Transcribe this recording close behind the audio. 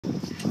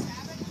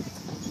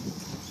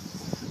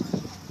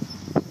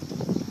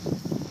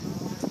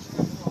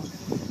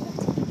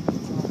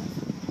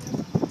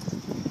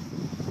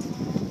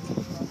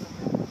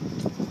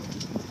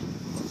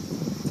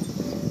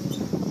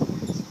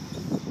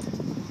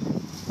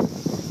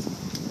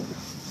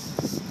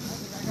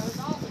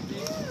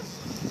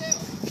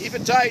Keep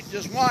it tight,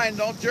 just wind,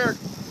 don't jerk.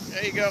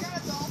 There you go.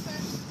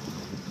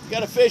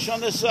 Got a fish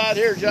on this side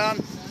here,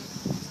 John.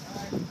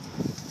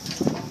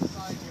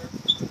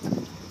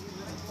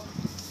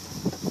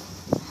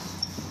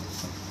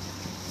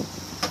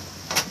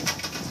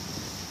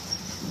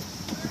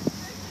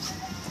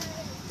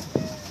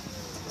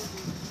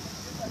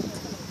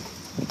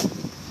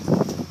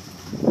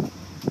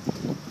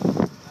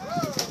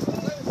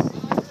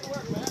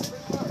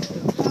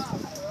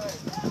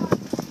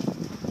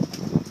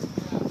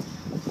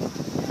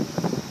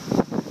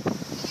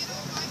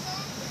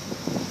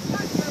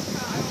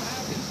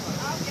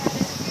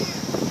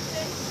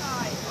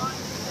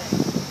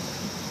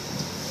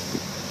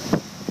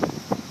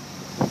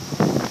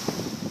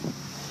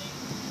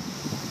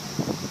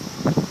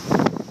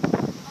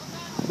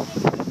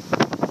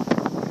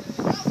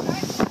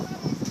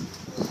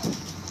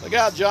 Look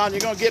out, John, you're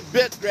going to get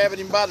bit grabbing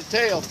him by the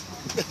tail.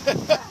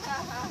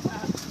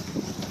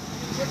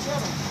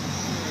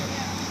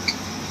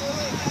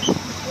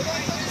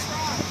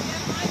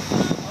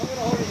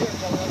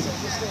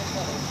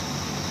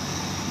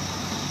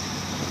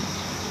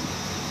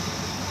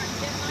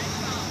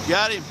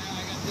 Got him.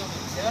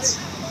 Got it?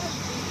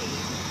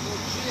 Well,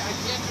 gee, I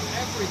can't do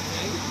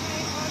everything.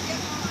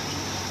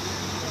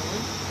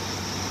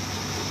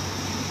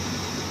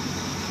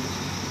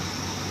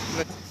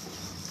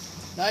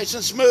 Nice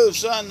and smooth,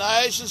 son.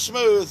 Nice and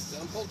smooth.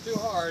 Don't pull too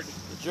hard.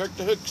 Jerk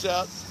the hooks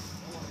out.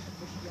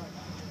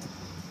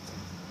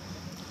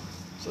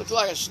 This looks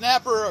like a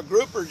snapper or a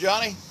grouper,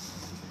 Johnny.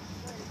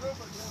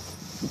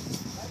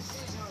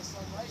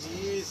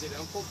 Easy,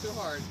 don't pull too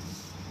hard.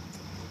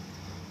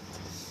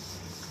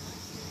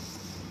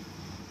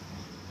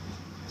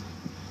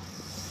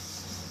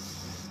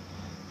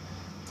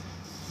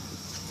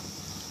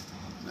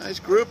 Nice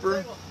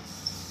grouper.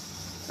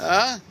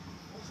 Huh?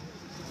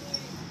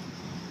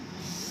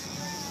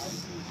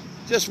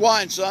 Just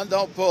wind, son.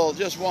 Don't pull.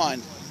 Just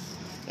wind.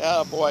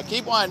 Yeah, boy.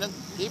 Keep winding.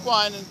 Keep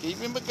winding. Keep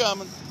him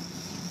coming.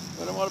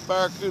 We don't want a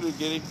barracuda to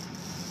get him.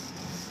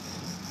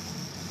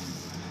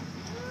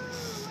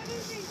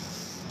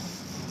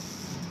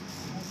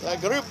 La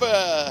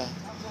groupa.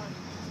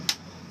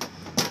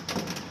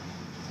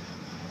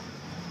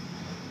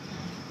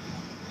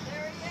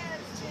 There he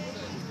is, Jay.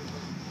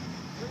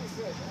 Pretty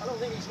good. I don't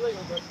think he's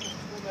legal, but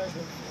we'll measure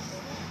him.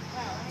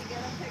 Wow, let me get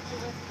a picture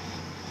with.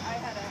 I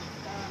had a.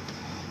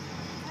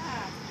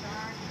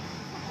 Darn.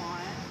 Come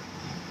on.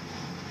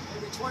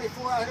 Maybe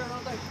 24 out here,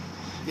 don't they?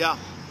 Yeah.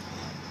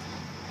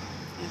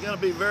 He's going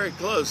to be very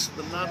close,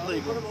 but not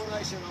legal. Put him on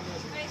ice here and I'll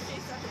measure him. Let me see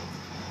something.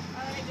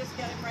 Let me just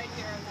get him right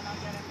here and then I'll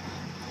get him.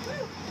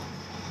 Woo!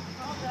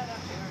 Hold that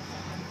up here a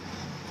second.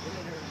 Get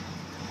in here.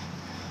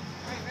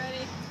 Right,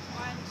 ready?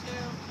 1,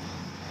 2.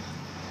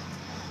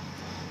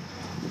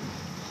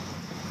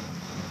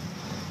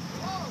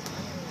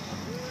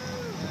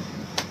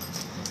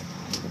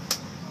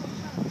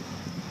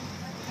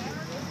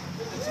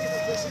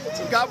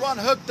 Got one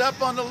hooked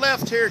up on the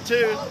left here,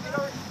 too.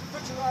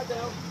 Put your rod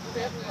down. Put the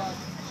heavy rod.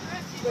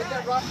 Put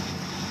that rod.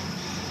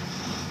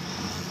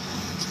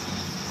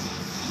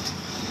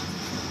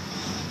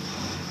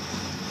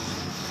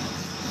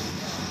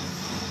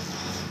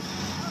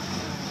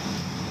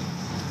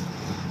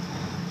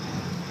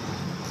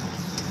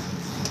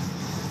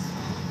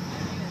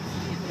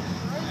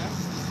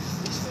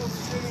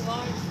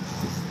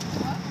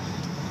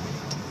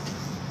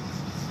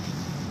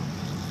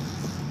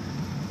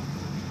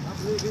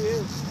 I believe he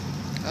is.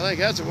 I think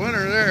that's a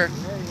winner there.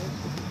 There he is.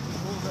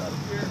 Pulls out of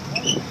here.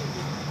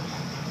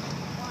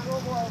 Come on,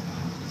 roll more.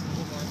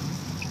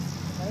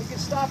 Now you can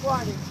stop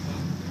winding.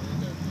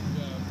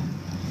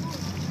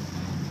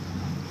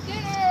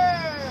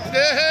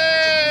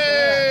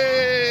 Hey!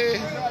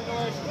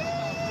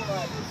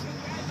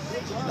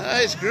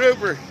 Nice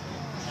grouper.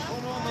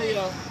 Hold on the,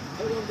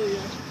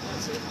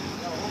 that's it.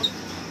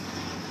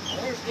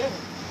 There's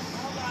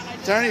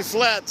Dillen. Turn him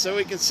flat so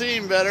we can see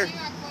him better.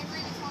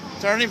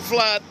 Turn him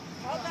flat.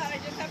 Hold on, I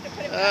just have to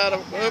put it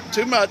back.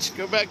 Too much.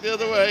 Go back the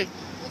other way.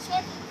 This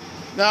way?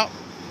 No.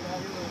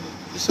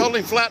 Just hold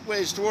him flat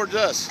ways towards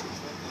us.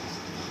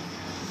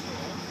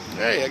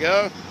 There you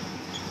go.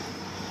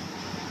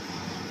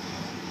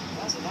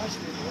 That's a nice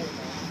big lake,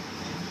 man.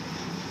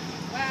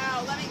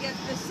 Wow, let me get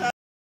this